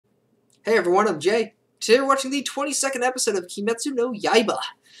Hey everyone, I'm Jay. Today we're watching the 22nd episode of Kimetsu no Yaiba.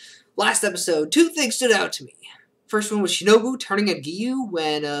 Last episode, two things stood out to me. First one was Shinobu turning on Giyu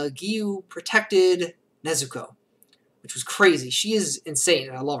when Giyu protected Nezuko, which was crazy. She is insane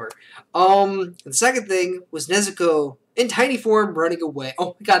and I love her. The second thing was Nezuko in tiny form running away.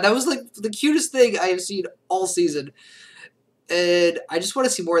 Oh my god, that was like the cutest thing I have seen all season. And I just want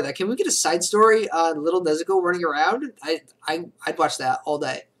to see more of that. Can we get a side story on little Nezuko running around? I'd watch that all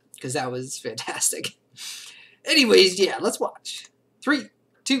day because that was fantastic. Anyways, yeah, let's watch. 3,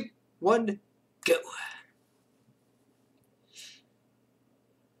 2, 1, go.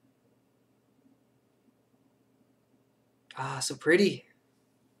 Ah, so pretty.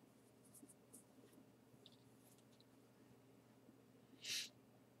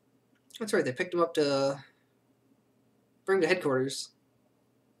 That's right, they picked him up to bring him to headquarters.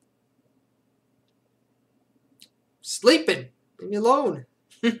 Sleeping. Leave me alone.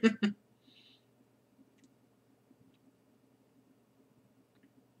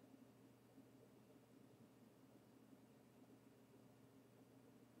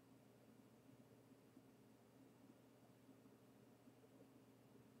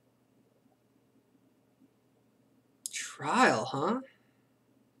 Trial, huh?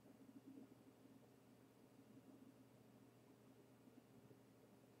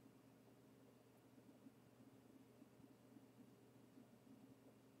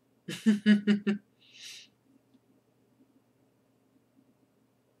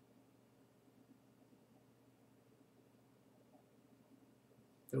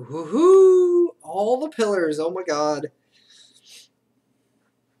 Woohoo! All the pillars, oh my god.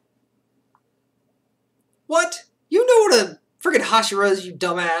 What? You know what a friggin' Hashiras is, you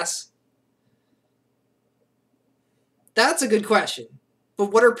dumbass. That's a good question.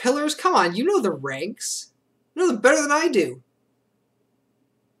 But what are pillars? Come on, you know the ranks. You know them better than I do.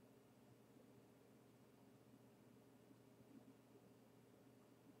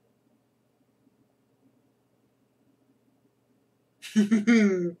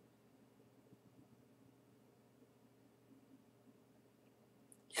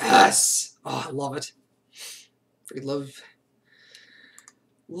 Yes! Oh, I love it. Freaking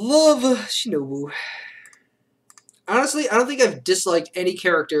love Shinobu. Honestly, I don't think I've disliked any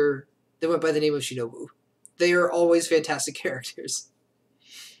character that went by the name of Shinobu. They are always fantastic characters.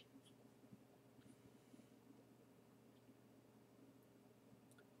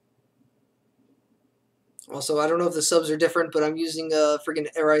 Also, I don't know if the subs are different, but I'm using friggin'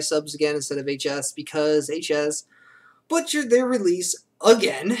 RI subs again instead of HS because HS butchered their release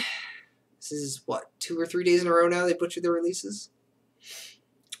again. This is, what, 2 or 3 days in a row now they butchered their releases?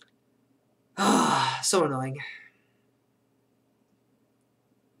 Ah, so annoying.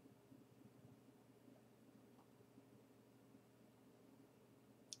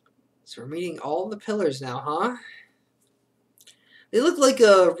 So we're meeting all the pillars now, huh? They look like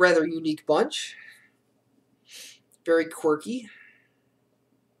a rather unique bunch. Very quirky.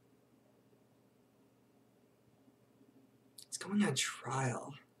 It's going on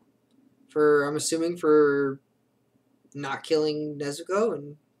trial. For, I'm assuming, for not killing Nezuko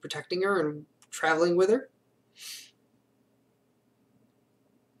and protecting her and traveling with her.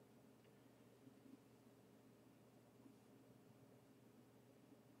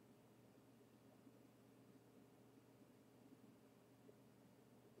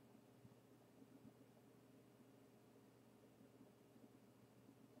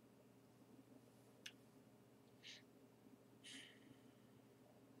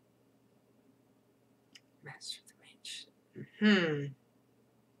 Master of the Mage.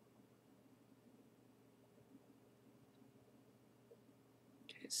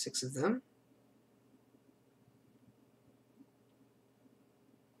 Okay, 6 of them.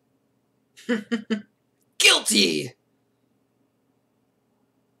 Guilty!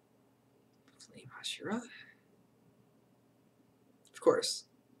 Flame Hashira? Of course.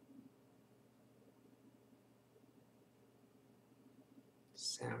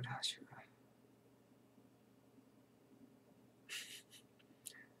 Sound Hashira.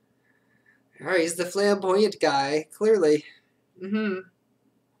 Alright, he's the flamboyant guy, clearly.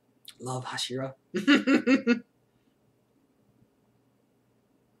 Love Hashira.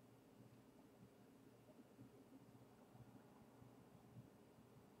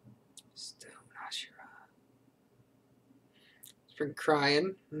 Stone Hashira. He's been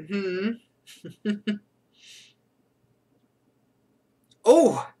crying.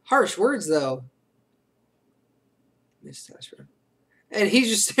 Oh, harsh words though. Miss Hashira. And he's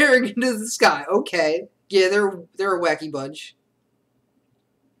just staring into the sky. Okay. Yeah, they're a wacky bunch.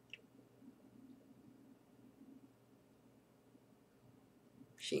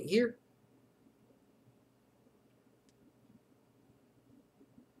 She ain't here.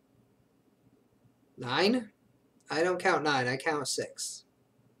 9? I don't count 9. I count 6.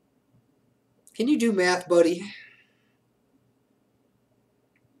 Can you do math, buddy?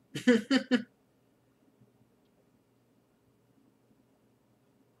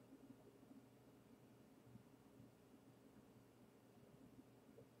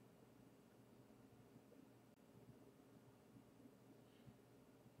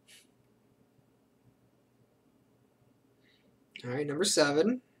 All right, number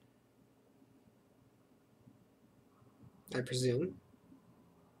 7. I presume.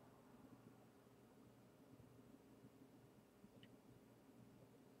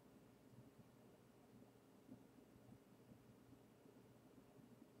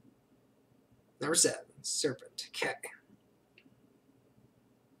 Number 7, serpent. Okay.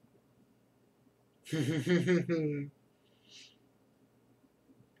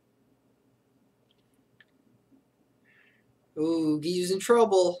 Ooh, Giyu's in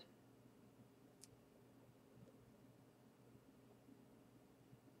trouble.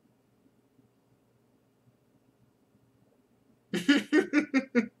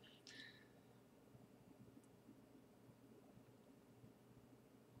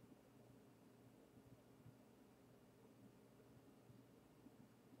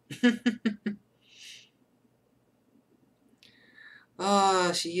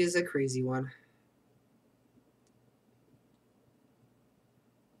 Ah, she is a crazy one.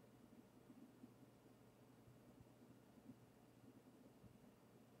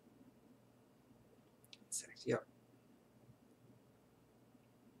 Yep.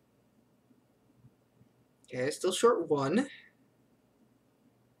 Okay, still short 1.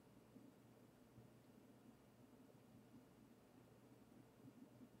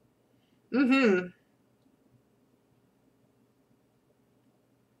 Mm-hmm.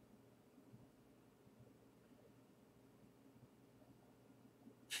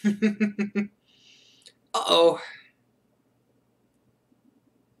 Uh-oh.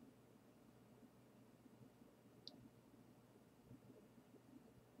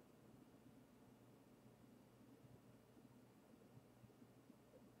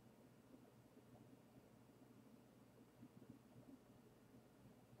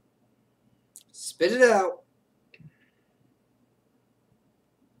 Spit it out.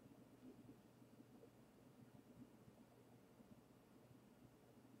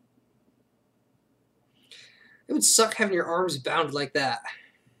 It would suck having your arms bound like that.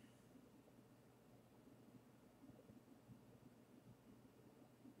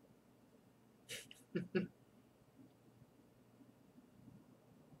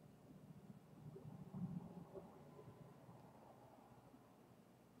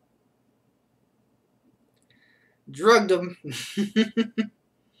 Drugged him.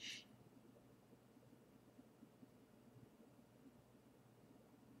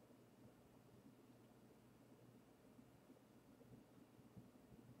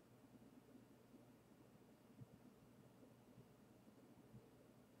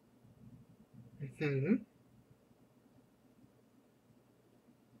 Mm-hmm.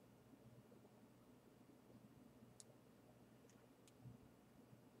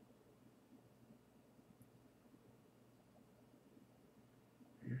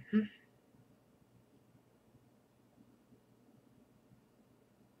 Mm-hmm.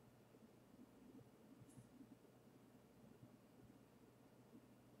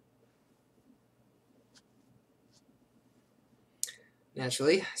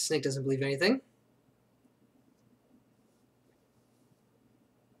 Naturally, Snake doesn't believe anything.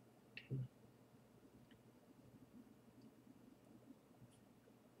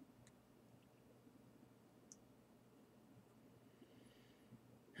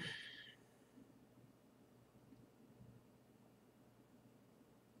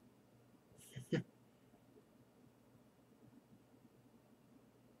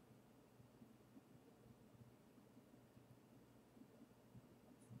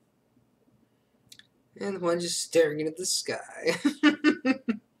 And the one just staring into the sky.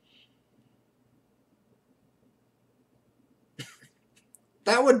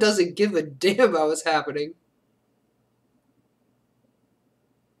 That one doesn't give a damn about what's happening.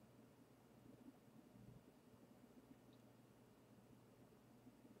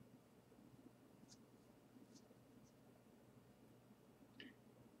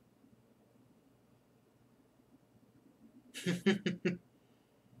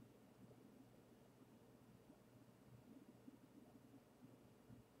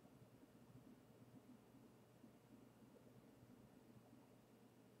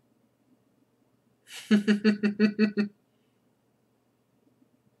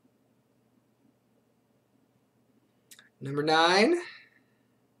 Number 9.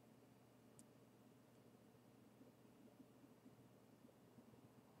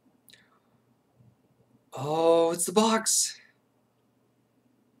 What's the box?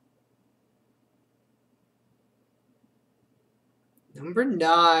 Number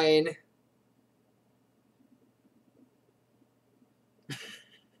 9.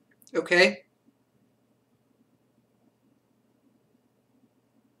 Okay.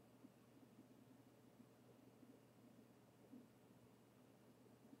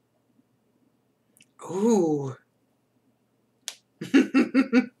 Ooh.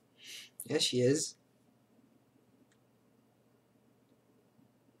 Yeah, she is.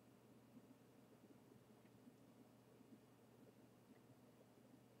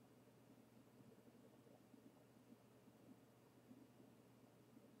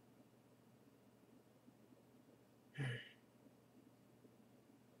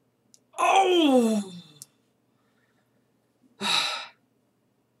 Oh!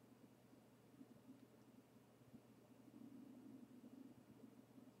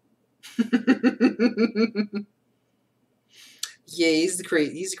 Yeah, he's the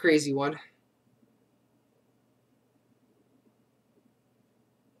crazy one.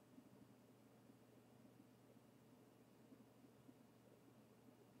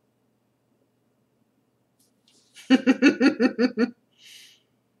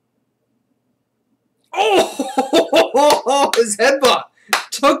 Oh, his headbutt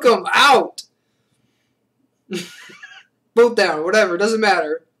took him out. Both down, whatever, doesn't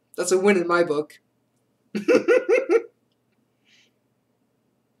matter. That's a win in my book.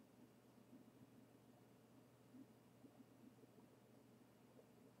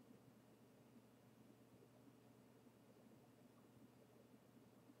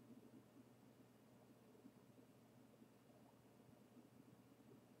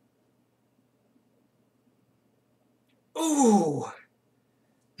 Ooh.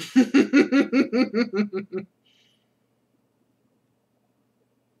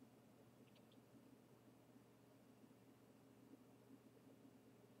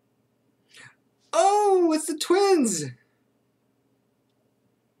 Oh, it's the twins.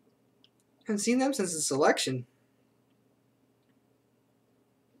 Haven't seen them since the selection.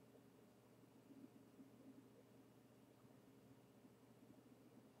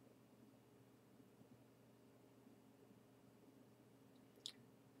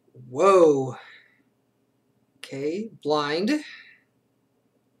 Whoa. Okay, blind.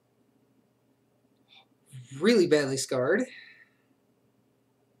 Really badly scarred.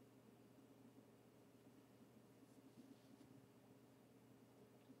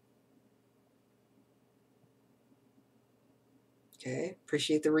 Okay,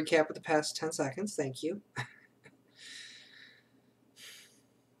 appreciate the recap of the past 10 seconds. Thank you.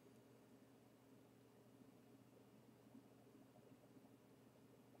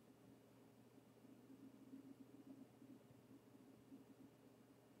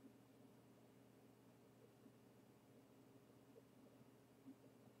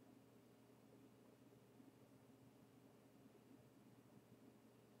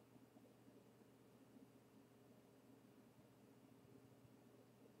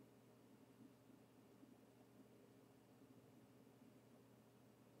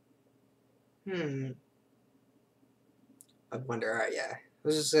 I wonder, yeah. I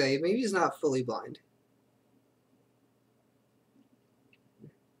was just say, maybe he's not fully blind.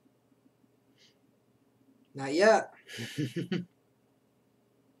 Not yet.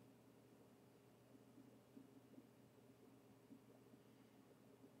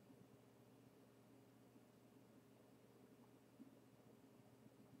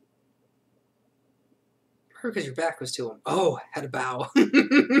 Because your back was to him. Oh, had a bow.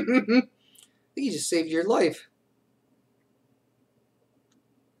 I think he just saved your life.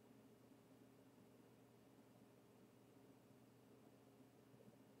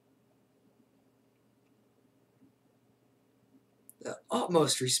 The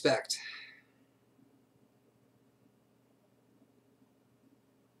utmost respect.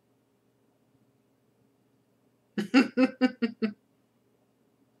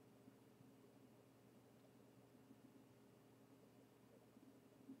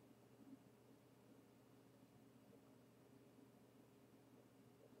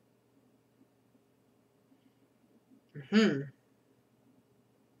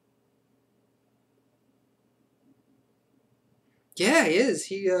 Yeah, he is.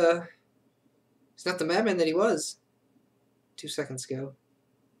 He's not the madman that he was 2 seconds ago.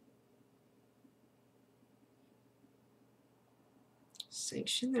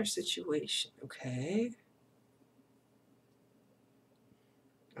 Sanction their situation. Okay.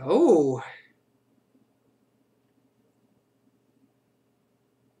 Oh.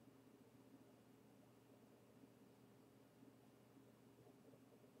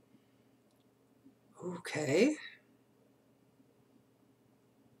 Okay.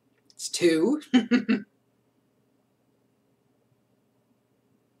 It's 2.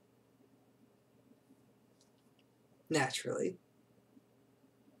 Naturally.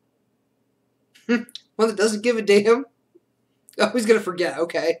 One that doesn't give a damn? Oh, he's gonna forget.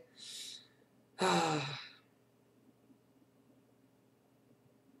 Okay. Mm-hmm.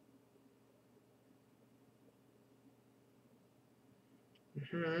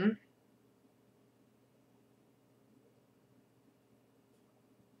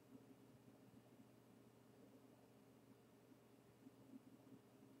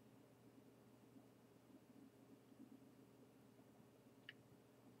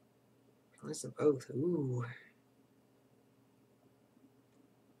 Nice of both. Ooh.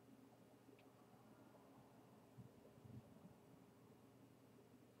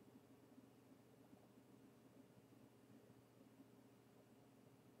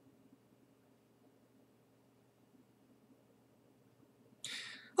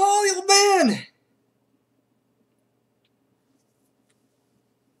 Oh, the old man!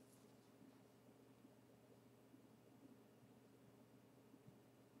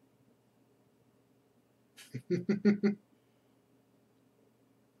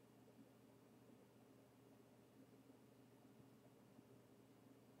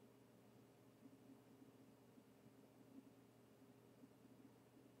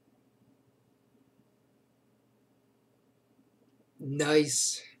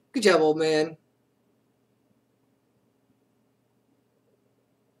 Nice. Good job, old man.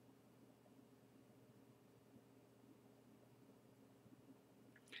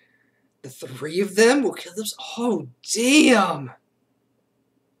 The 3 of them will kill them. Oh, damn!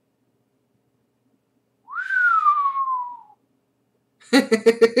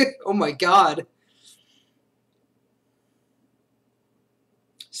 Oh my god.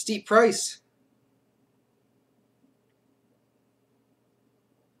 Steep price.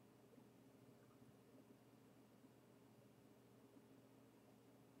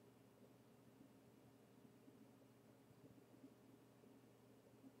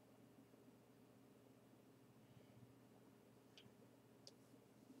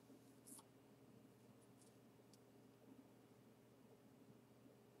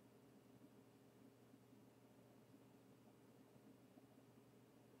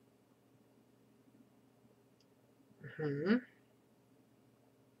 Mm-hmm.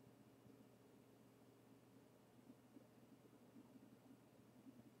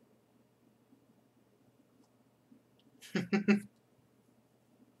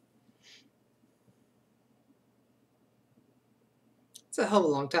 It's a hell of a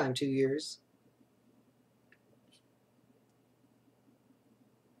long time, 2 years.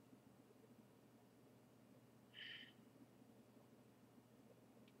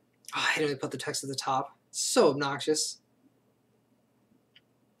 Oh, I hate when they put the text at the top. It's so obnoxious.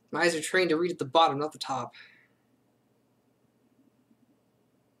 My eyes are trained to read at the bottom, not the top.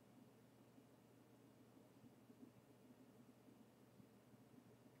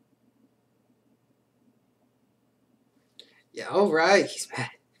 Yeah, alright. He's mad.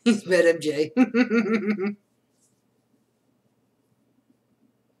 He's mad, MJ.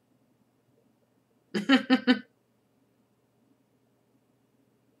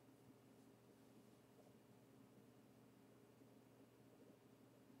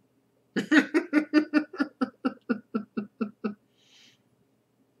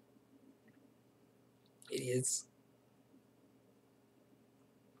 Idiots.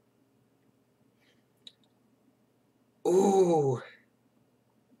 Ooh.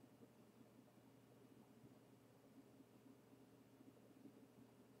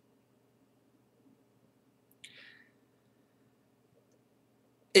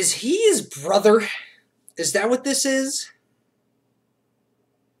 Is he his brother? Is that what this is?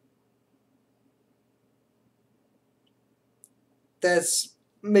 That's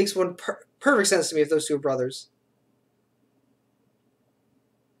makes one perfect sense to me if those two are brothers.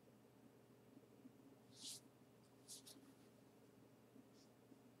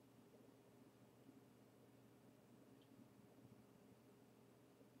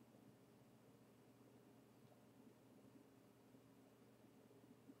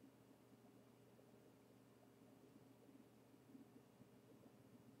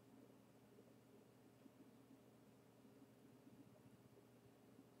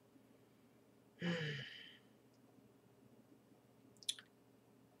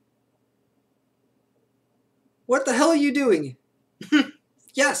 What the hell are you doing?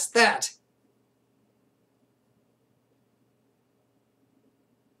 Yes, that.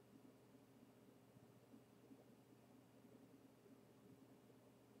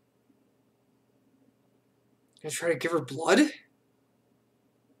 Gonna try to give her blood?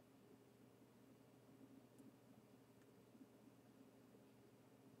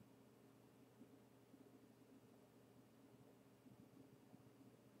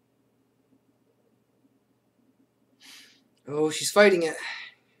 Oh, she's fighting it.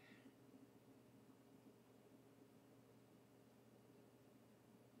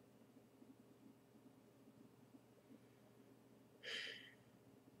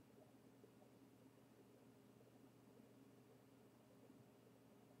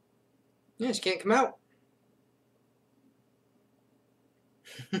 Yeah, she can't come out.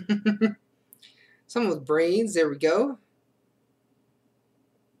 Someone with brains. There we go.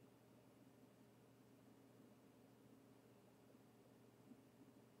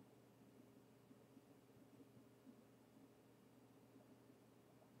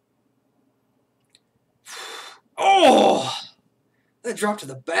 Oh! That dropped to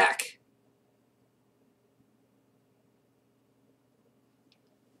the back.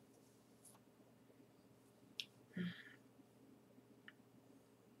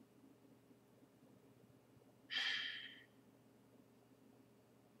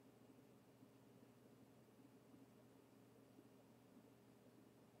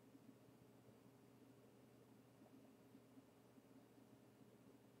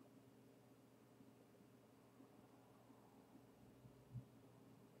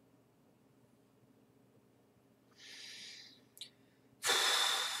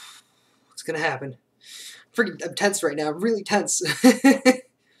 What's gonna happen? Freaking, I'm tense right now. I'm really tense. What are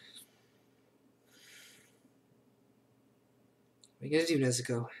you gonna do,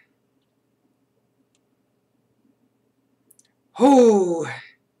 Nezuko? Oh!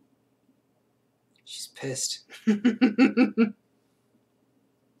 She's pissed. Oh,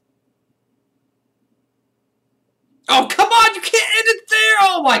 come on! You can't end it there!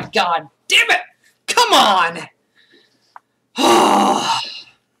 Oh my god! Damn it! Come on!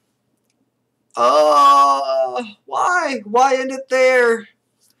 Why? Why end it there?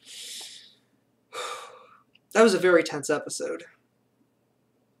 That was a very tense episode.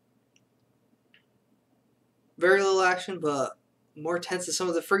 Very little action, but more tense than some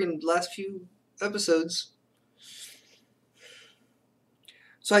of the friggin' last few episodes.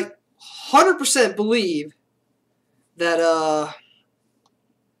 So I 100% believe that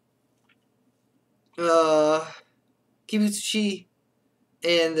Kimetsu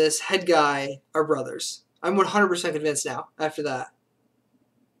and this head guy are brothers. I'm 100% convinced now after that.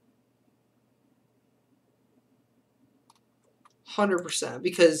 100%,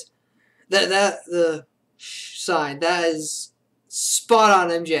 because the sign, that is spot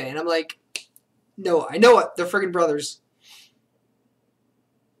on MJ, and I'm like, no, I know it. They're friggin' brothers.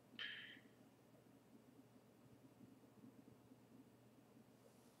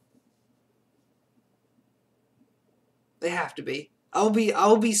 They have to be. I'll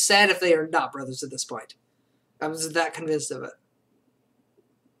be sad if they are not brothers at this point. I was that convinced of it.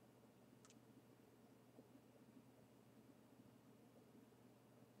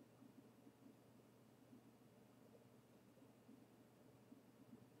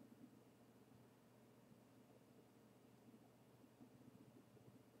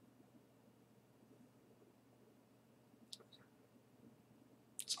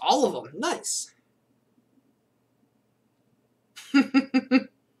 It's all of them. Nice.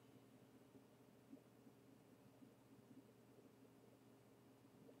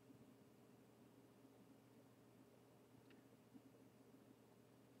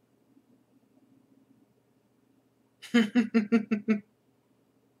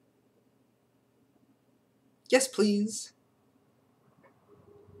 Yes, please.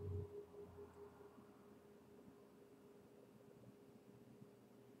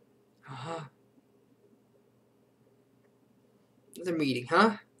 Another meeting,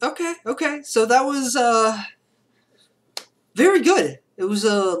 huh? Okay, okay. So that was very good. It was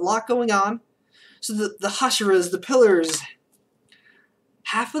a lot going on. So the Hashiras, the pillars,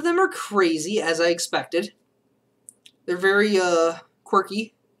 half of them are crazy, as I expected. They're very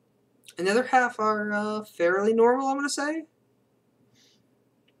quirky. And the other half are fairly normal, I'm gonna say.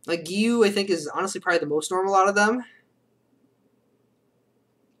 Like Giyu, I think, is honestly probably the most normal out of them.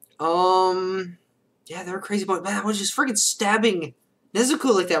 Yeah, they're crazy, but man, I was just freaking stabbing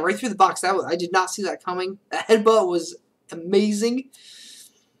Nezuko like that right through the box. I did not see that coming. That headbutt was amazing.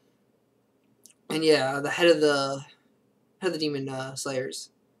 And yeah, the head of the demon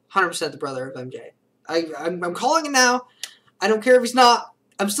slayers, 100% the brother of MJ. I'm calling it now. I don't care if he's not.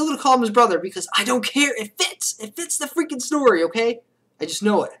 I'm still gonna call him his brother because I don't care. It fits. It fits the freaking story. Okay, I just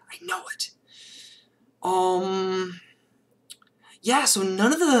know it. I know it. Yeah. So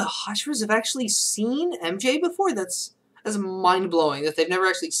none of the Hashiras have actually seen MJ before. That's mind blowing that they've never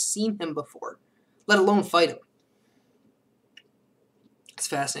actually seen him before, let alone fight him. It's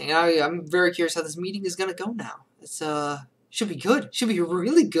fascinating. I'm very curious how this meeting is gonna go now. It's should be good. Should be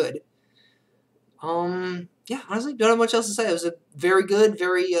really good. Yeah, honestly, don't have much else to say. It was a very good,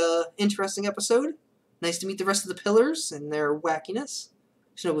 very interesting episode. Nice to meet the rest of the pillars and their wackiness.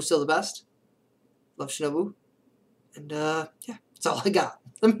 Shinobu's still the best. Love Shinobu. And, yeah, that's all I got.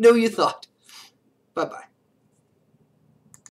 Let me know what you thought. Bye-bye.